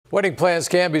Wedding plans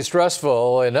can be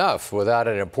stressful enough without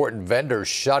an important vendor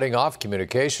shutting off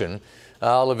communication.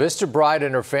 La Vista bride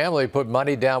and her family put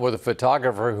money down with a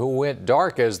photographer who went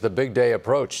dark as the big day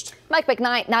approached. Mike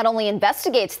McKnight not only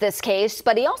investigates this case,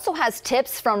 but he also has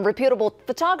tips from reputable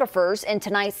photographers in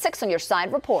tonight's 6 on Your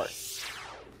Side report.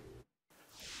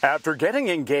 After getting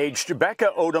engaged,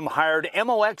 Becca Odom hired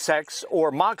MOXX or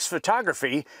Mox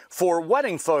Photography for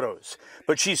wedding photos.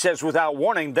 But she says without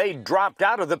warning, they dropped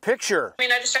out of the picture. I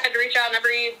just tried to reach out on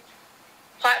every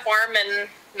platform and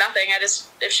nothing.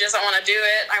 If she doesn't want to do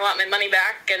it, I want my money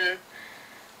back, and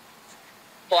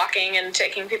blocking and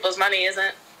taking people's money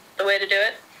isn't the way to do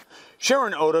it.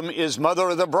 Sharon Odom is mother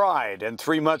of the bride, and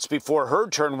 3 months before her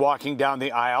turn walking down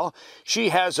the aisle, she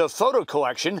has a photo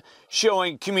collection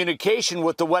showing communication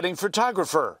with the wedding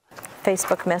photographer.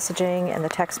 Facebook messaging and the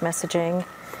text messaging,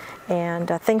 and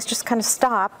things just kind of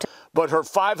stopped. But her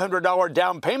 $500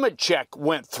 down payment check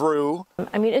went through.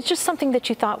 I mean, it's just something that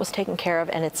you thought was taken care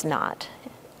of, and it's not.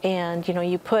 And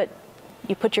you put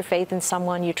your faith in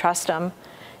someone, you trust them,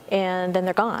 and then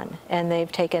they're gone, and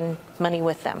they've taken money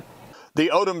with them. The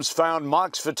Odoms found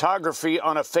Mox Photography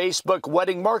on a Facebook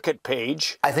wedding market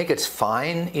page. I think it's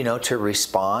fine, to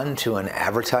respond to an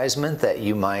advertisement that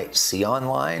you might see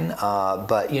online,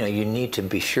 but you need to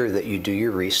be sure that you do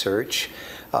your research,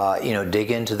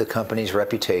 dig into the company's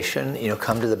reputation,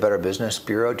 come to the Better Business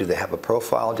Bureau. Do they have a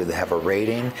profile? Do they have a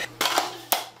rating?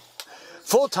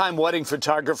 Full-time wedding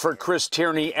photographer Chris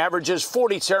Tierney averages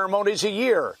 40 ceremonies a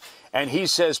year, and he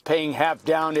says paying half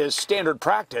down is standard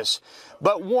practice,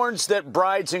 but warns that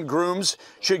brides and grooms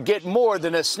should get more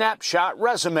than a snapshot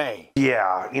resume.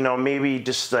 Yeah, maybe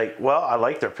just I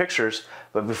like their pictures,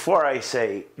 but before I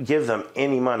say give them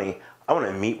any money, I want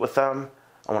to meet with them,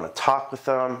 I want to talk with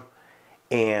them,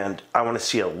 and I want to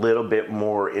see a little bit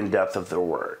more in depth of their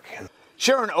work.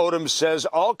 Sharon Odom says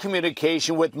all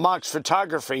communication with Mox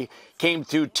Photography came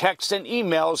through text and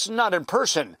emails, not in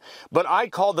person. But I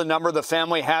called the number the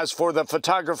family has for the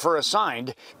photographer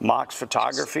assigned, Mox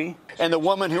Photography, and the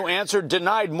woman who answered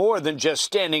denied more than just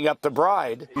standing up the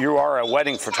bride. You are a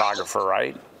wedding photographer,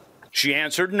 right? She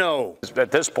answered no.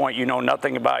 At this point, you know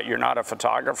nothing about, you're not a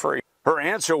photographer. Her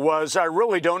answer was, I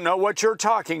really don't know what you're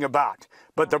talking about.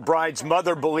 But the bride's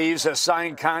mother believes a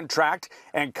signed contract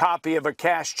and copy of a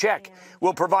cash check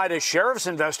will provide a sheriff's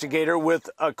investigator with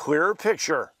a clearer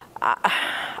picture.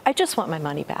 I just want my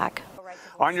money back.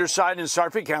 On Your Side in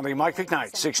Sarpy County, Mike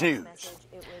McKnight, 6 News.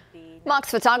 Mox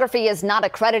Photography is not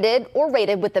accredited or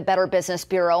rated with the Better Business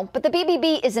Bureau, but the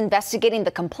BBB is investigating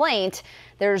the complaint.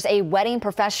 There's a Wedding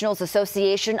Professionals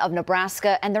Association of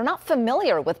Nebraska, and they're not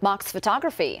familiar with Mox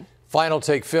Photography. Final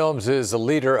Take Films is a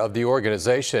leader of the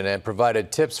organization and provided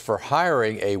tips for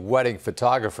hiring a wedding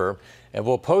photographer, and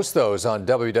we'll post those on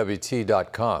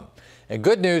WWT.com. And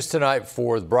good news tonight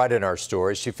for the bride in our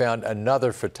story. She found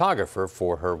another photographer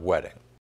for her wedding.